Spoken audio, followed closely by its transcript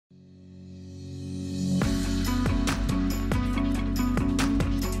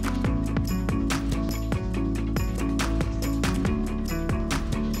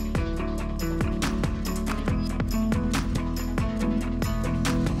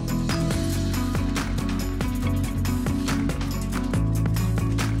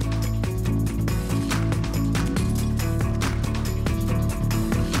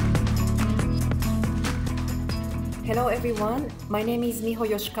everyone. My name is Miho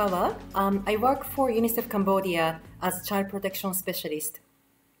Yoshikawa. I work for UNICEF Cambodia as child protection specialist.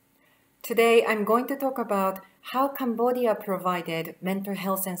 Today, I'm going to talk about how Cambodia provided mental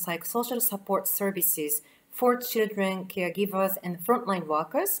health and psychosocial support services for children, caregivers, and frontline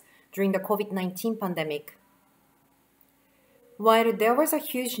workers during the COVID-19 pandemic. While there was a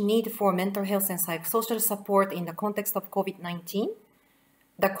huge need for mental health and psychosocial support in the context of COVID-19,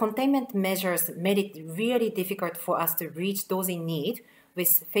 the containment measures made it really difficult for us to reach those in need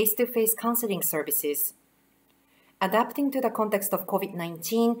with face-to-face counseling services. Adapting to the context of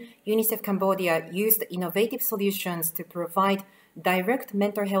COVID-19, UNICEF Cambodia used innovative solutions to provide direct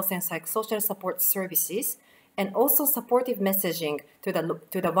mental health and psychosocial support services and also supportive messaging to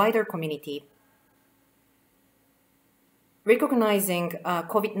the wider community. Recognizing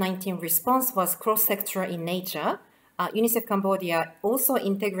COVID-19 response was cross-sectoral in nature, UNICEF Cambodia also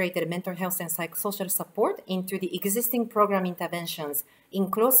integrated mental health and psychosocial support into the existing program interventions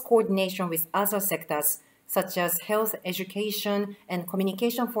in close coordination with other sectors such as health, education, and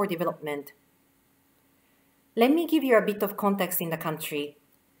communication for development. Let me give you a bit of context in the country.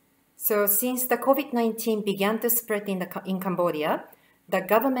 So since the COVID-19 began to spread in Cambodia, the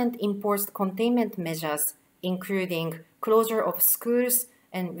government imposed containment measures including closure of schools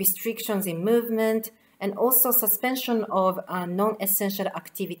and restrictions in movement, and also suspension of non-essential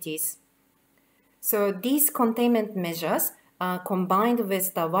activities. So these containment measures, combined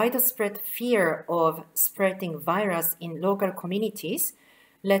with the widespread fear of spreading virus in local communities,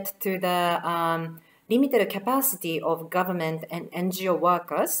 led to the limited capacity of government and NGO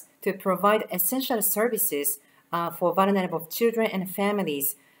workers to provide essential services for vulnerable children and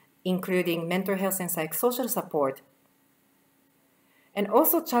families, including mental health and psychosocial support. And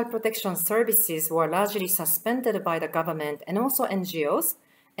also child protection services were largely suspended by the government and also NGOs,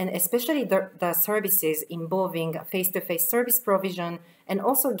 and especially the services involving face-to-face service provision and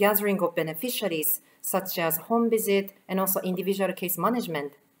also gathering of beneficiaries such as home visit and also individual case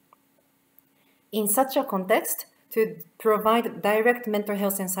management. In such a context, to provide direct mental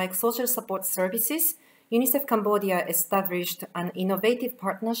health and psychosocial support services, UNICEF Cambodia established an innovative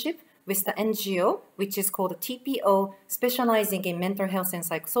partnership with the NGO, which is called TPO, specializing in mental health and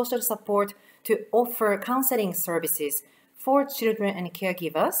psychosocial support to offer counseling services for children and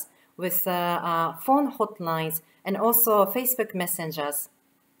caregivers with phone hotlines and also Facebook messengers.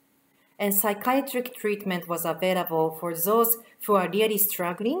 And psychiatric treatment was available for those who are really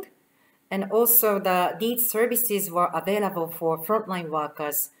struggling. And also these services were available for frontline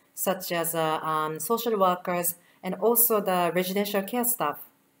workers, such as social workers and also the residential care staff.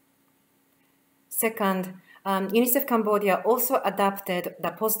 Second, UNICEF Cambodia also adapted the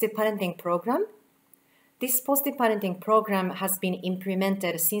positive parenting program. This positive parenting program has been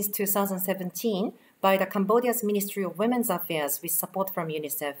implemented since 2017 by the Cambodia's Ministry of Women's Affairs with support from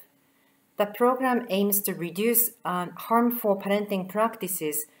UNICEF. The program aims to reduce harmful parenting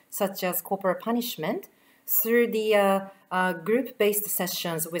practices such as corporal punishment through the group-based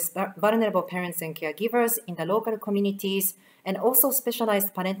sessions with vulnerable parents and caregivers in the local communities, and also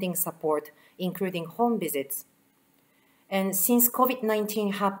specialized parenting support, including home visits. And since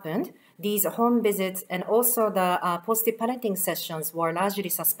COVID-19 happened, these home visits and also the positive parenting sessions were largely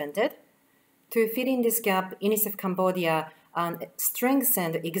suspended. To fill in this gap, UNICEF Cambodia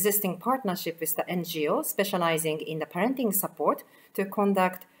strengthened existing partnership with the NGO specializing in the parenting support to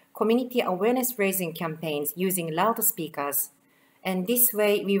conduct community awareness raising campaigns using loudspeakers. And this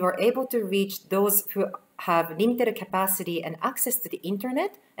way, we were able to reach those who have limited capacity and access to the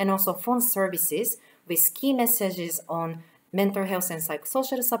internet and also phone services with key messages on mental health and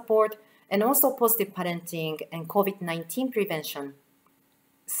psychosocial support and also positive parenting and COVID-19 prevention.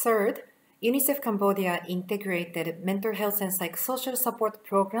 Third, UNICEF Cambodia integrated mental health and psychosocial support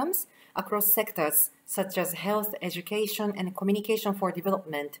programs across sectors such as health, education, and communication for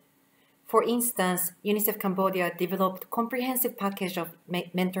development. For instance, UNICEF Cambodia developed a comprehensive package of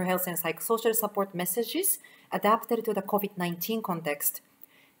mental health and psychosocial support messages adapted to the COVID-19 context.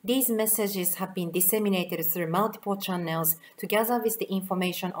 These messages have been disseminated through multiple channels together with the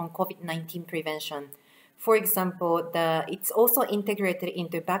information on COVID-19 prevention. For example, it's also integrated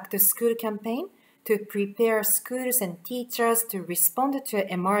into back-to-school campaign to prepare schools and teachers to respond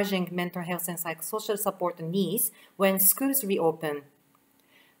to emerging mental health and psychosocial support needs when schools reopen.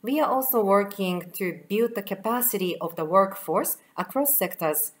 We are also working to build the capacity of the workforce across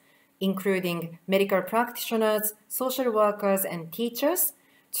sectors, including medical practitioners, social workers, and teachers,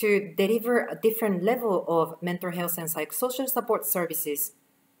 to deliver a different level of mental health and psychosocial support services.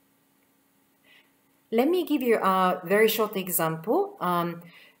 Let me give you a very short example.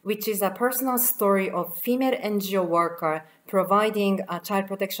 which is a personal story of female NGO worker providing child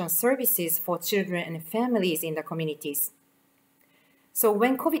protection services for children and families in the communities. So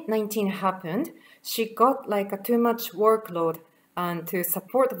when COVID-19 happened, she got like a too much workload to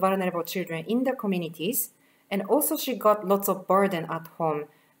support vulnerable children in the communities. And also she got lots of burden at home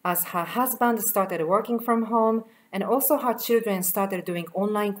as her husband started working from home, and also her children started doing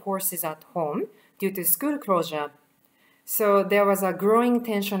online courses at home due to school closure. So there was a growing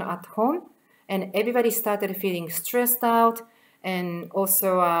tension at home, and everybody started feeling stressed out and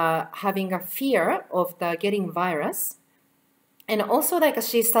also having a fear of the getting virus. And also like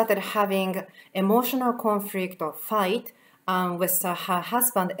she started having emotional conflict or fight with her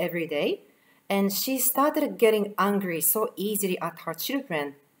husband every day. And she started getting angry so easily at her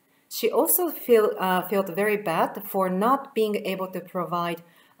children. She also felt very bad for not being able to provide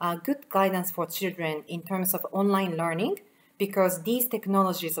good guidance for children in terms of online learning, because these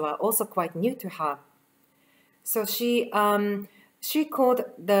technologies were also quite new to her. So she called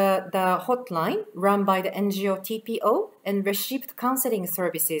the hotline run by the NGO TPO and received counseling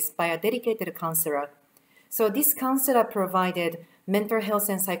services by a dedicated counselor. So this counselor provided mental health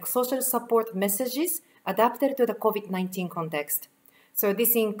and psychosocial support messages adapted to the COVID-19 context. So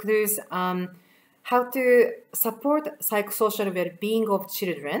this includes how to support psychosocial well-being of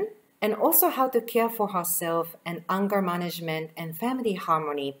children, and also how to care for herself and anger management and family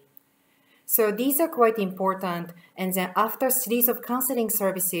harmony. So these are quite important. And then after a series of counseling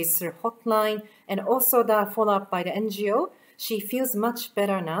services through hotline and also the follow-up by the NGO, she feels much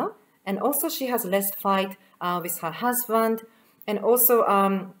better now. And also she has less fight with her husband. And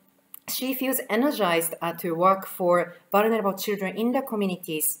also she feels energized to work for vulnerable children in the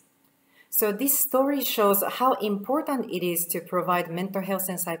communities. So this story shows how important it is to provide mental health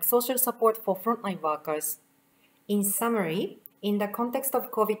and psychosocial support for frontline workers. In summary, in the context of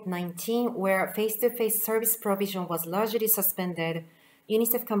COVID-19, where face-to-face service provision was largely suspended,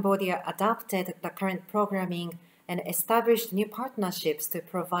 UNICEF Cambodia adapted the current programming and established new partnerships to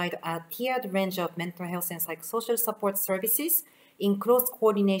provide a tiered range of mental health and psychosocial support services in close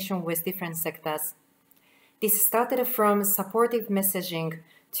coordination with different sectors. This started from supportive messaging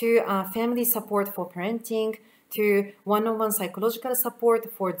to family support for parenting, to one-on-one psychological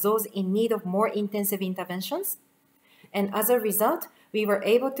support for those in need of more intensive interventions. And as a result, we were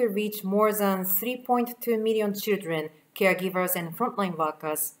able to reach more than 3.2 million children, caregivers, and frontline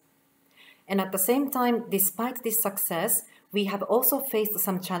workers. And at the same time, despite this success, we have also faced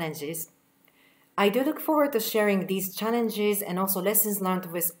some challenges. I do look forward to sharing these challenges and also lessons learned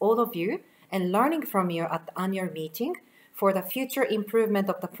with all of you and learning from you at the annual meeting for the future improvement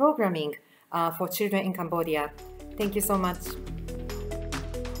of the programming for children in Cambodia. Thank you so much.